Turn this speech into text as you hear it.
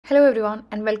Hello everyone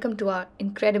and welcome to our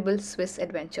incredible Swiss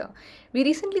adventure. We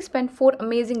recently spent 4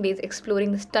 amazing days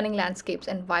exploring the stunning landscapes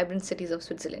and vibrant cities of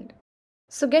Switzerland.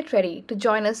 So get ready to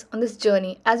join us on this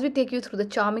journey as we take you through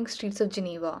the charming streets of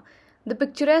Geneva, the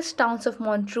picturesque towns of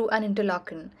Montreux and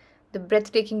Interlaken, the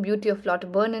breathtaking beauty of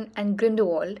Lauterbrunen and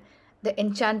Grindelwald, the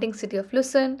enchanting city of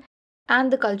Lucerne,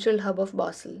 and the cultural hub of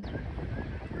Basel.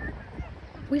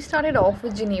 We started off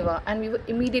with Geneva and we were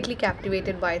immediately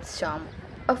captivated by its charm.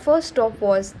 Our first stop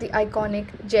was the iconic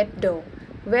Jet d'Eau,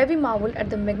 where we marveled at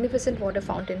the magnificent water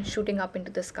fountain shooting up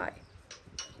into the sky.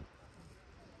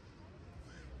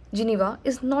 Geneva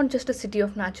is not just a city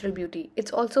of natural beauty,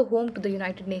 it's also home to the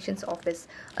United Nations office,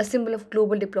 a symbol of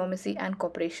global diplomacy and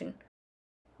cooperation.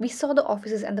 We saw the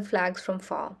offices and the flags from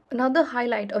far. Another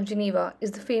highlight of Geneva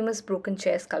is the famous broken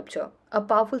chair sculpture, a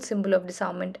powerful symbol of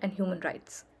disarmament and human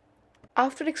rights.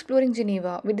 After exploring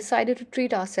Geneva, we decided to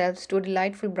treat ourselves to a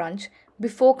delightful brunch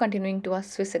before continuing to our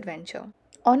Swiss adventure.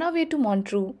 On our way to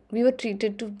Montreux, we were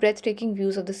treated to breathtaking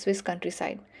views of the Swiss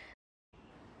countryside.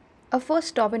 Our first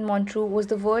stop in Montreux was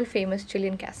the world-famous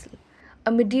Chillon Castle,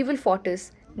 a medieval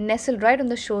fortress nestled right on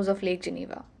the shores of Lake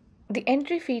Geneva. The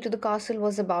entry fee to the castle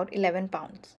was about £11.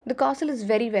 The castle is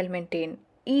very well maintained.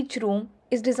 Each room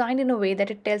is designed in a way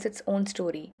that it tells its own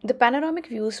story. The panoramic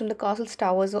views from the castle's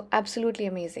towers were absolutely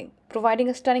amazing, providing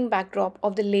a stunning backdrop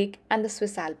of the lake and the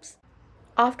Swiss Alps.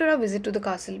 After our visit to the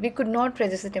castle, we could not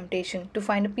resist the temptation to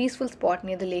find a peaceful spot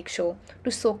near the lake shore to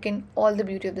soak in all the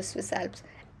beauty of the Swiss Alps.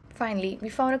 Finally, we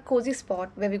found a cozy spot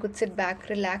where we could sit back,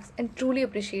 relax, and truly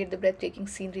appreciate the breathtaking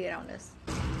scenery around us.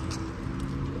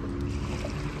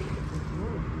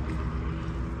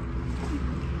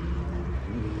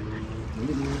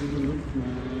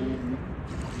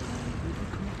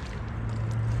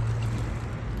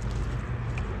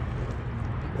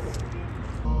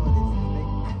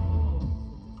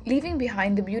 Leaving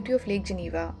behind the beauty of Lake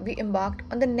Geneva, we embarked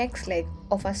on the next leg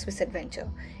of our Swiss adventure,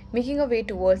 making our way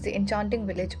towards the enchanting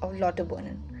village of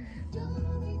Lauterbrunen.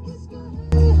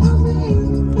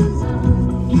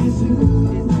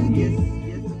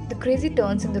 The crazy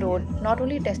turns in the road not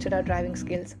only tested our driving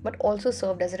skills but also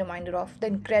served as a reminder of the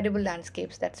incredible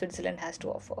landscapes that Switzerland has to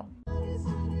offer.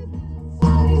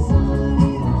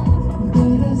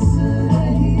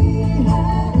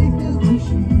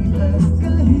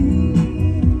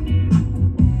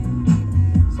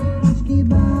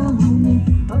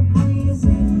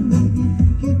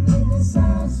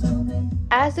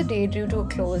 As the day drew to a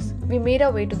close, we made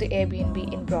our way to the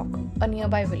Airbnb in Broc, a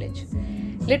nearby village.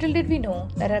 Little did we know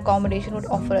that our accommodation would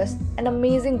offer us an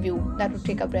amazing view that would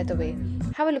take our breath away.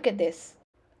 Have a look at this.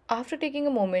 After taking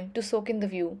a moment to soak in the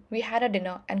view, we had our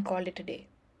dinner and called it a day.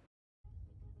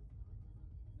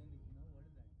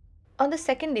 On the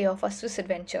second day of our Swiss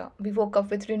adventure, we woke up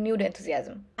with renewed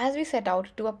enthusiasm. As we set out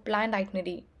to our planned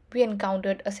itinerary, we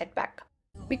encountered a setback.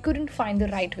 We couldn't find the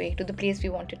right way to the place we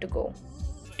wanted to go.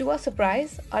 To our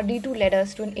surprise, our detour led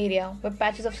us to an area where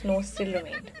patches of snow still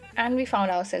remained, and we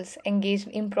found ourselves engaged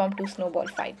in an impromptu snowball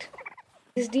fight.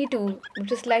 This detour,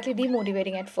 which was slightly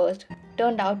demotivating at first,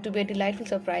 turned out to be a delightful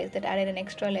surprise that added an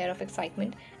extra layer of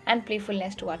excitement and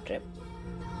playfulness to our trip.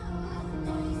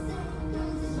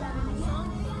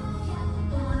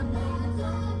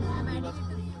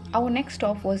 Our next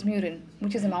stop was Mürren,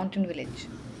 which is a mountain village.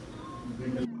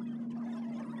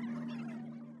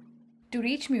 To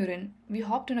reach Mürren, we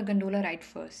hopped on a gondola ride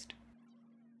first.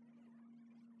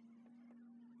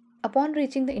 Upon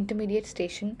reaching the intermediate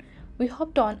station, we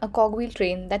hopped on a cogwheel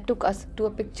train that took us to a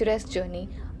picturesque journey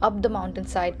up the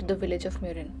mountainside to the village of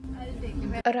Mürren.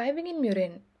 Arriving in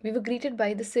Mürren, we were greeted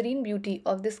by the serene beauty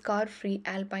of this car-free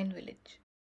alpine village.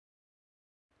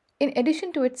 In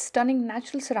addition to its stunning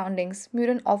natural surroundings,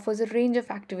 Mürren offers a range of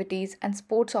activities and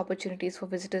sports opportunities for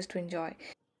visitors to enjoy.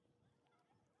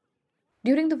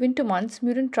 During the winter months,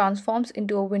 Mürren transforms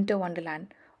into a winter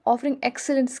wonderland, offering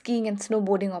excellent skiing and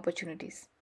snowboarding opportunities.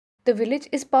 The village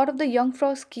is part of the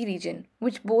Jungfrau ski region,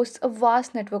 which boasts a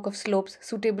vast network of slopes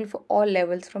suitable for all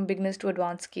levels from beginners to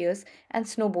advanced skiers and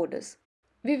snowboarders.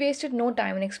 We wasted no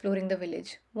time in exploring the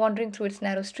village, wandering through its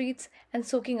narrow streets and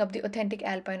soaking up the authentic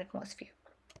alpine atmosphere.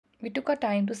 We took our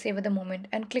time to savor the moment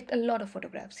and clicked a lot of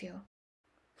photographs here.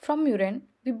 From Mürren,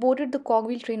 we boarded the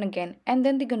cogwheel train again and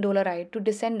then the gondola ride to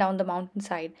descend down the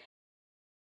mountainside.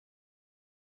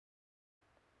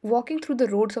 Walking through the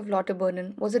roads of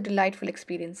Lauterbrunen was a delightful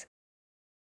experience.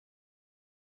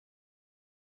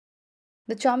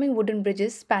 The charming wooden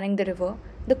bridges spanning the river,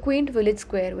 the quaint village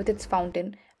square with its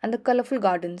fountain, and the colorful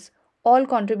gardens all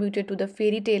contributed to the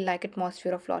fairy tale-like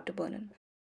atmosphere of Lauterbrunen.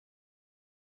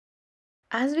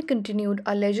 As we continued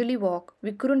our leisurely walk,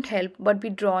 we couldn't help but be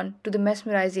drawn to the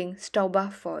mesmerizing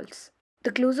Staubach Falls.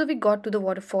 The closer we got to the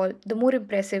waterfall, the more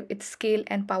impressive its scale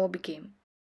and power became.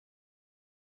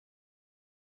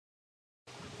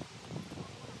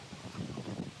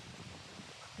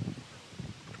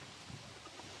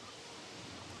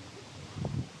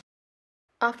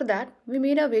 After that, we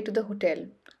made our way to the hotel.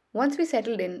 Once we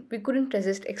settled in, we couldn't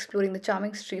resist exploring the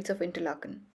charming streets of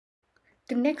Interlaken.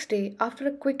 The next day, after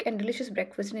a quick and delicious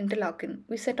breakfast in Interlaken,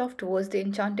 we set off towards the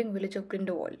enchanting village of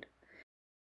Grindelwald.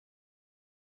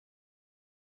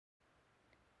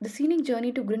 The scenic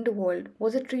journey to Grindelwald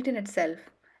was a treat in itself,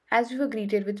 as we were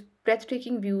greeted with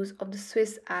breathtaking views of the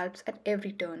Swiss Alps at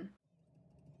every turn.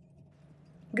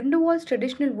 Grindelwald's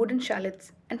traditional wooden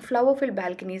chalets and flower filled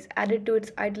balconies added to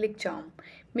its idyllic charm,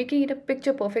 making it a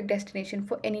picture perfect destination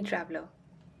for any traveler.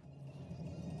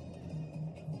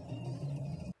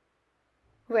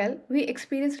 Well, we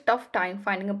experienced a tough time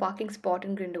finding a parking spot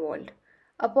in Grindelwald.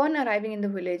 Upon arriving in the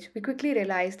village, we quickly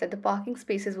realized that the parking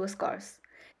spaces were scarce,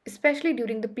 especially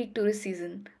during the peak tourist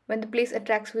season when the place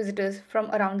attracts visitors from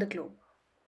around the globe.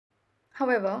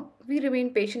 However, we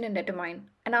remained patient and determined,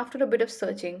 and after a bit of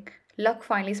searching, luck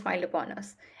finally smiled upon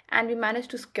us, and we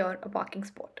managed to secure a parking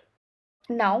spot.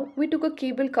 Now, we took a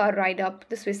cable car ride up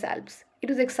the Swiss Alps. It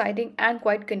was exciting and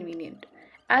quite convenient.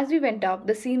 As we went up,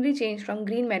 the scenery changed from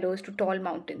green meadows to tall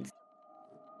mountains.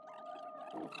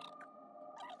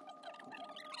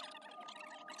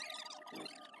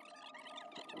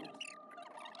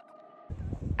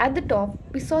 At the top,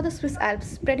 we saw the Swiss Alps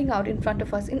spreading out in front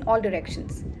of us in all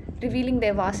directions, revealing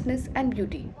their vastness and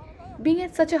beauty. Being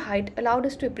at such a height allowed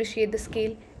us to appreciate the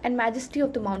scale and majesty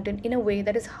of the mountain in a way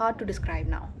that is hard to describe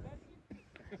now.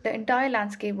 The entire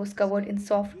landscape was covered in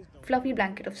soft, fluffy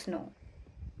blanket of snow.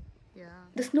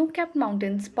 The snow-capped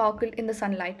mountains sparkled in the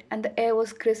sunlight and the air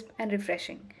was crisp and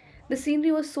refreshing. The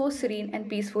scenery was so serene and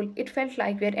peaceful it felt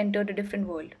like we had entered a different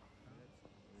world.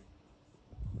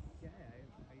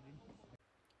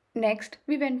 Next,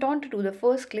 we went on to do the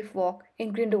first cliff walk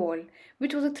in Grindelwald,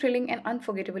 which was a thrilling and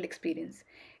unforgettable experience.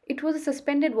 It was a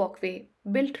suspended walkway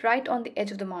built right on the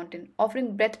edge of the mountain,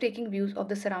 offering breathtaking views of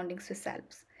the surrounding Swiss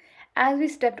Alps. As we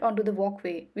stepped onto the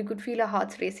walkway, we could feel our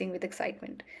hearts racing with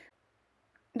excitement.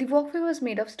 The walkway was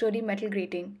made of sturdy metal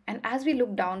grating, and as we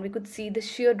looked down, we could see the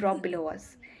sheer drop below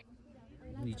us.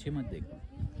 नीचे मत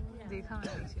देखो देखा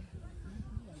मैंने नीचे।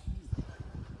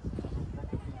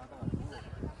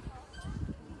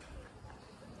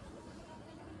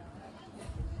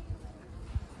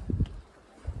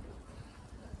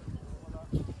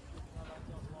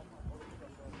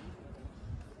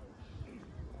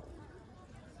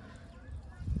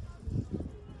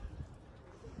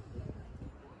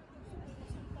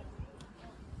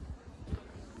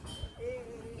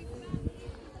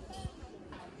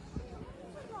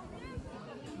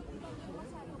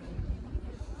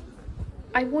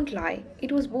 I won't lie,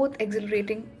 it was both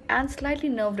exhilarating and slightly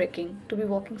nerve wracking to be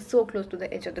walking so close to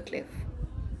the edge of the cliff.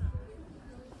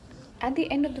 At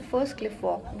the end of the first cliff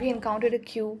walk, we encountered a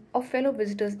queue of fellow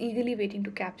visitors eagerly waiting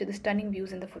to capture the stunning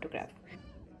views in the photograph.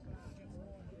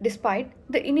 Despite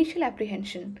the initial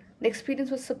apprehension, the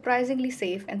experience was surprisingly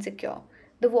safe and secure.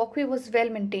 The walkway was well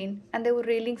maintained and there were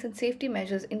railings and safety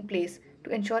measures in place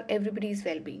to ensure everybody's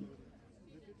well being.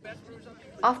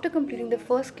 After completing the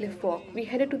first cliff walk, we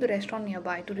headed to the restaurant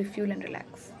nearby to refuel and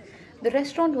relax. The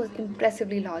restaurant was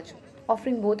impressively large,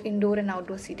 offering both indoor and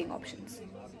outdoor seating options.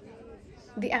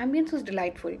 The ambience was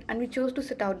delightful, and we chose to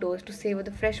sit outdoors to savor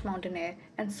the fresh mountain air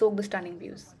and soak the stunning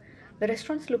views. The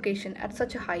restaurant's location at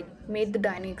such a height made the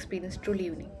dining experience truly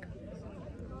unique.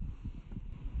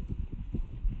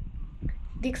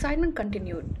 The excitement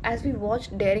continued as we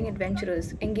watched daring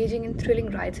adventurers engaging in thrilling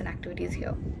rides and activities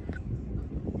here.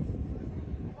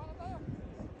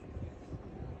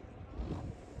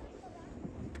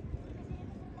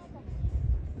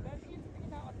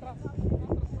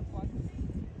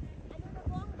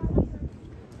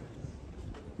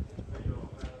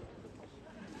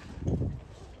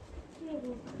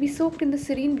 We soaked in the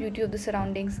serene beauty of the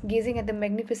surroundings, gazing at the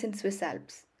magnificent Swiss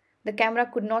Alps. The camera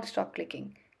could not stop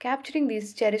clicking, capturing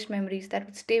these cherished memories that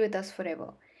would stay with us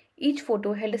forever. Each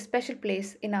photo held a special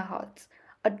place in our hearts,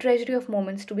 a treasury of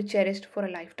moments to be cherished for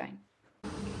a lifetime.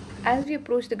 As we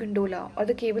approached the gondola or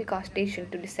the cable car station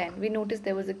to descend, we noticed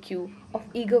there was a queue of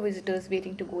eager visitors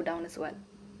waiting to go down as well.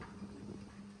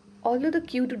 Although the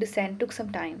queue to descend took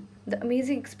some time, the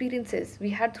amazing experiences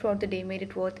we had throughout the day made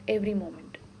it worth every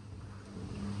moment.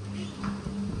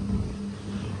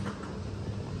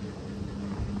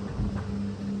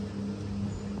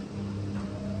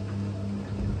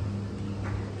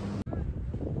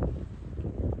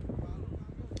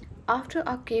 After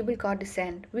our cable car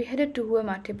descent, we headed to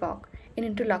Huamate Park, in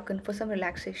Interlaken for some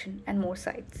relaxation and more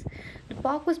sights. The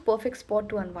park was perfect spot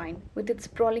to unwind with its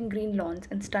sprawling green lawns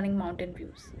and stunning mountain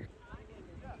views.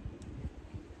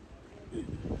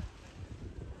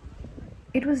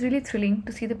 It was really thrilling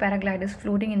to see the paragliders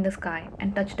floating in the sky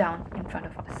and touch down in front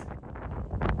of us.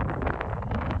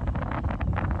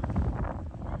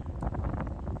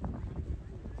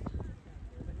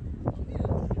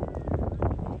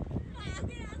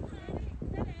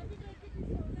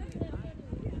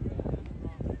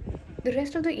 The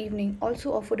rest of the evening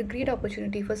also offered a great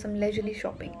opportunity for some leisurely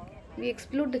shopping. We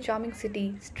explored the charming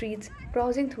city streets,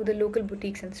 browsing through the local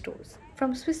boutiques and stores.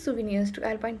 From Swiss souvenirs to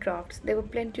alpine crafts, there were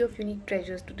plenty of unique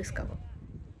treasures to discover.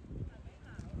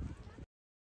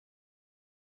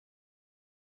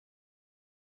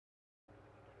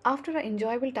 After our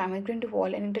enjoyable time at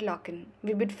Grindelwald and Interlaken,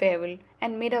 we bid farewell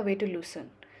and made our way to Lucerne.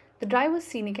 The drive was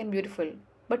scenic and beautiful,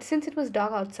 but since it was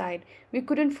dark outside, we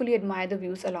couldn't fully admire the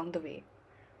views along the way.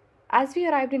 As we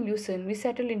arrived in Lucerne, we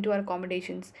settled into our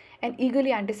accommodations and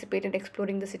eagerly anticipated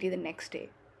exploring the city the next day.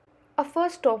 Our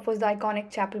first stop was the iconic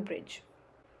Chapel Bridge.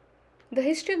 The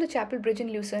history of the Chapel Bridge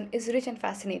in Lucerne is rich and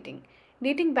fascinating.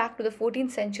 Dating back to the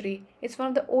 14th century, it's one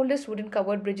of the oldest wooden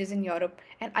covered bridges in Europe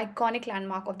and iconic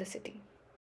landmark of the city.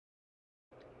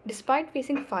 Despite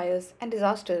facing fires and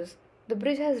disasters, the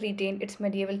bridge has retained its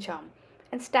medieval charm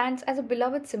and stands as a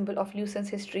beloved symbol of Lucerne's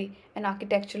history and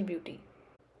architectural beauty.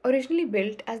 Originally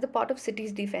built as the part of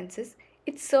city's defenses,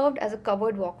 it served as a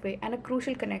covered walkway and a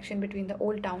crucial connection between the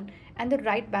old town and the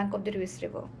right bank of the Reuss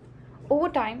River. Over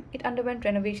time, it underwent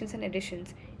renovations and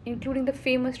additions, including the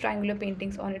famous triangular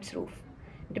paintings on its roof,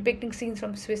 depicting scenes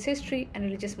from Swiss history and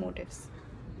religious motifs.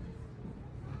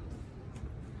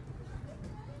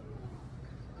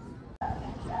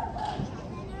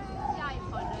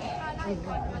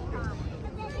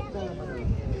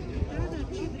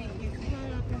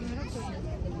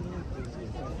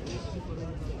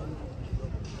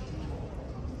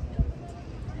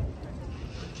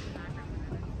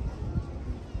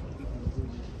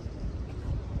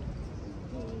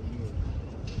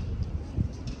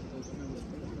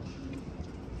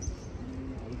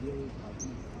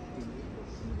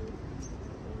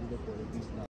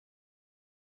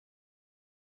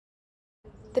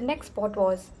 The next spot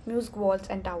was Music Walls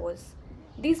and Towers.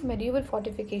 These medieval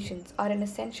fortifications are an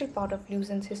essential part of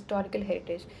Lucen's historical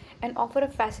heritage and offer a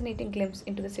fascinating glimpse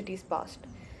into the city's past.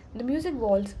 The music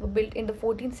walls were built in the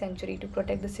 14th century to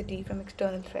protect the city from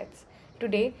external threats.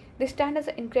 Today, they stand as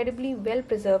an incredibly well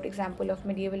preserved example of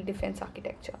medieval defense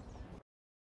architecture.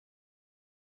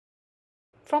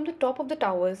 From the top of the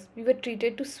towers, we were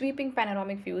treated to sweeping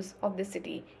panoramic views of the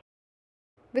city.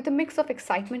 With a mix of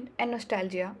excitement and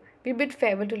nostalgia, we bid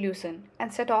farewell to Lucerne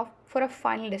and set off for our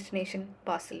final destination,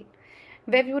 Basel,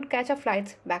 where we would catch our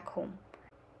flights back home.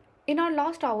 In our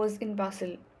last hours in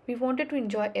Basel, we wanted to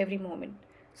enjoy every moment,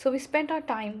 so we spent our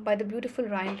time by the beautiful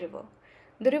Rhine River.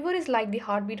 The river is like the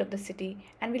heartbeat of the city,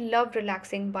 and we loved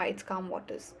relaxing by its calm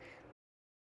waters.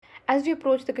 As we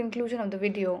approach the conclusion of the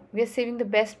video, we are saving the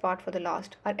best part for the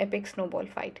last, our epic snowball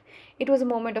fight. It was a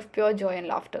moment of pure joy and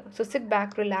laughter, so sit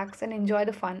back, relax, and enjoy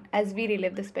the fun as we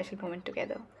relive this special moment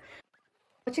together.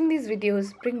 Watching these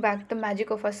videos bring back the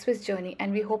magic of our Swiss journey,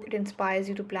 and we hope it inspires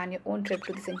you to plan your own trip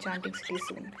to this enchanting city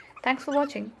soon. Thanks for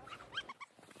watching.